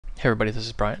Hey everybody, this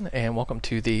is Brian, and welcome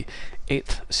to the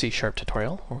 8th C#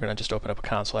 tutorial. We're going to just open up a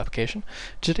console application.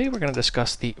 Today we're going to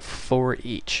discuss the for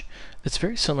each. It's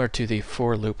very similar to the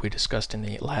for loop we discussed in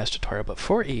the last tutorial, but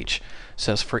for each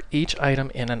says for each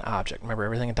item in an object. Remember,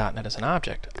 everything in .NET is an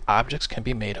object. Objects can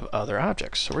be made of other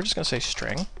objects. So we're just going to say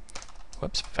string.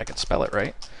 Whoops, if I could spell it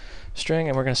right. String,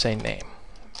 and we're going to say name.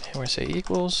 And we're going to say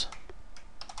equals,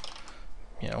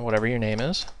 whatever your name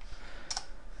is.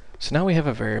 So now we have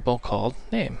a variable called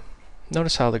name.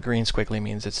 Notice how the green squiggly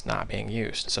means it's not being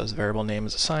used. It says the variable name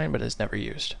is assigned, but is never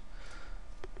used.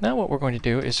 Now what we're going to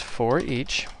do is for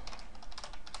each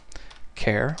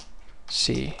char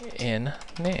c in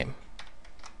name.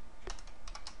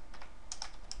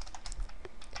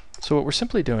 So what we're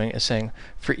simply doing is saying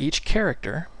for each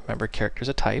character, remember character is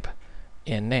a type,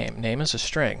 in name. Name is a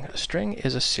string. A string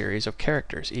is a series of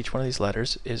characters. Each one of these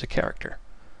letters is a character.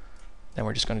 Then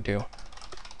we're just going to do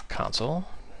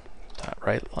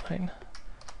console.writeLine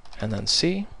and then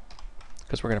C,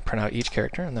 because we're going to print out each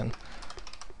character, and then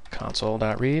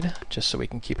console.read, just so we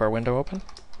can keep our window open.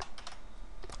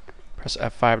 Press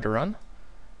F5 to run,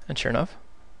 and sure enough,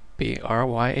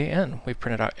 BRYAN. We've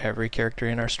printed out every character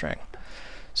in our string.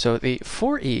 So the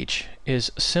for each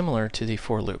is similar to the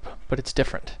for loop, but it's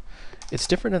different. It's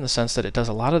different in the sense that it does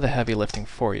a lot of the heavy lifting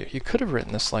for you. You could have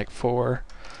written this like for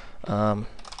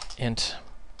int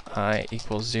I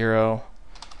equals 0,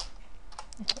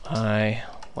 I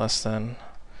less than,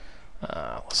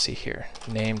 let's see here,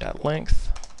 name.length.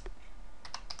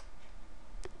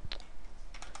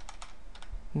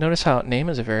 Notice how name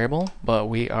is a variable, but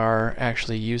we are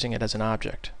actually using it as an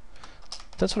object.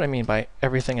 That's what I mean by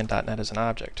everything in .NET is an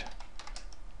object.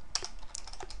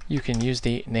 You can use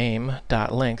the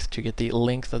name.length to get the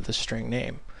length of the string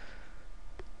name.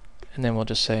 And then we'll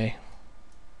just say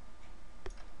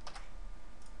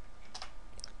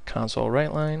console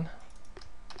writeLine,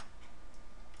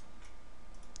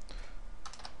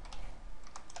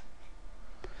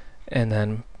 and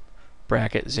then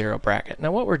bracket 0 bracket.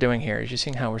 Now what we're doing here is, you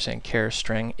see how we're saying char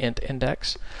string int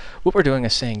index? What we're doing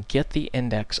is saying get the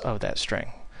index of that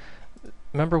string.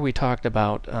 Remember we talked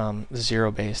about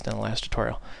 0 based in the last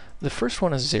tutorial. The first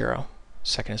one is 0,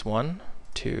 second is 1,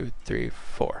 2, 3,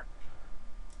 4.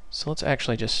 So let's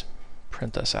actually just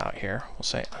print this out here. We'll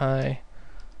say I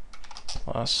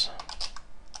plus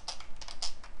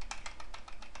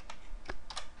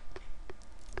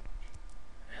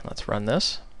and let's run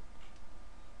this.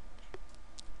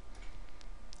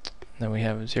 Then we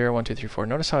have 0, 1, 2, 3, 4.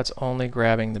 Notice how it's only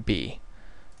grabbing the B.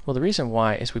 Well, the reason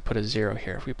why is we put a 0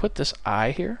 here. If we put this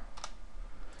I here,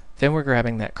 then we're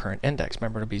grabbing that current index.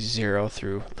 Remember, it'll be 0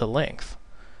 through the length.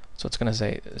 So it's going to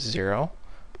say 0,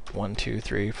 1, 2,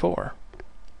 3, 4.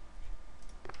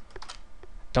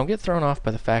 Don't get thrown off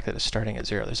by the fact that it's starting at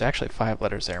 0. There's actually 5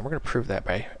 letters there, and we're going to prove that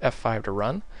by F5 to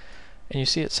run. And you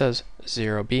see it says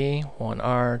 0B,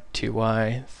 1R,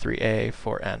 2Y, 3A,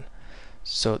 4N.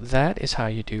 So that is how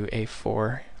you do a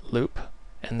for loop,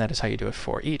 and that is how you do a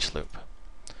for each loop.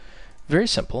 Very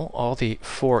simple. All the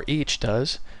for each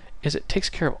does is it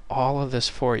takes care of all of this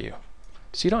for you.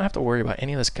 So you don't have to worry about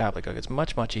any of this gobbledygook. It's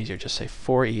much, much easier. Just say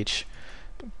for each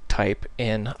type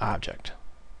in object.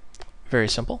 Very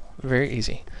simple, very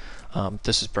easy.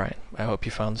 This is Brian. I hope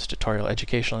you found this tutorial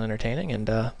educational and entertaining, and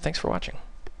thanks for watching.